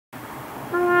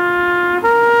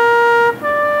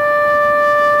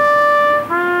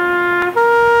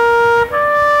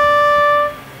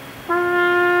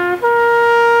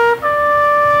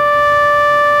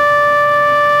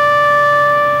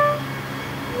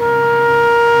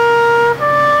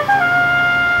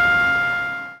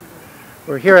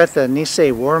We're here at the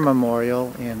Nisei War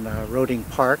Memorial in Roeding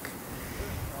Park,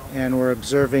 and we're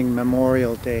observing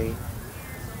Memorial Day.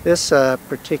 This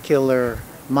particular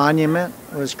monument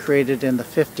was created in the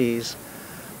 50s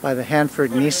by the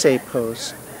Hanford Nisei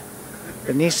Post.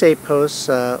 The Nisei Post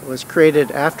was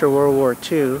created after World War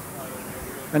II.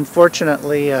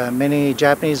 Unfortunately, many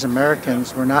Japanese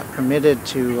Americans were not permitted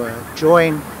to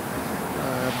join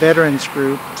veterans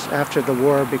groups after the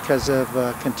war because of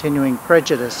continuing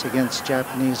prejudice against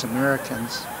Japanese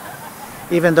Americans,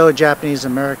 even though Japanese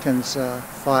Americans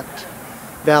fought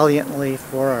valiantly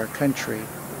for our country.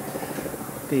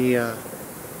 The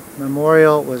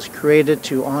memorial was created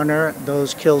to honor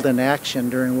those killed in action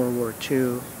during World War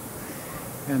II,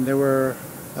 and there were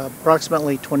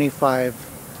approximately 25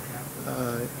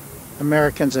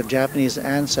 Americans of Japanese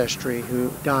ancestry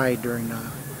who died during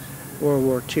World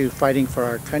War II fighting for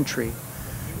our country.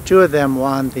 Two of them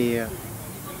won the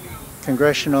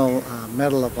Congressional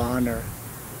Medal of Honor,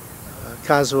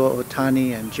 Kazuo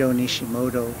Otani and Joe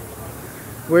Nishimoto.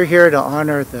 We're here to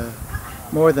honor the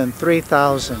more than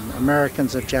 3,000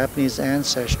 Americans of Japanese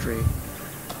ancestry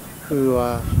who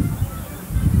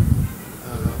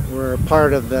were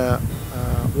part of the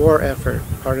war effort,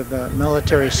 part of the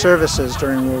military services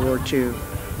during World War II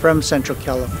from Central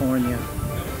California.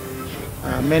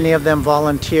 Many of them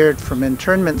volunteered from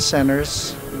internment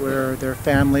centers where their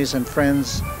families and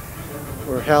friends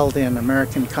were held in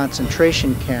American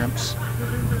concentration camps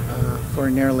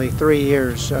for nearly 3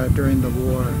 years during the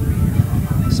war.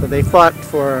 So they fought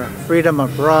for freedom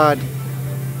abroad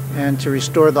and to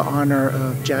restore the honor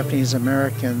of Japanese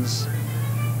Americans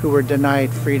who were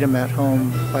denied freedom at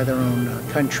home by their own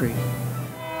country.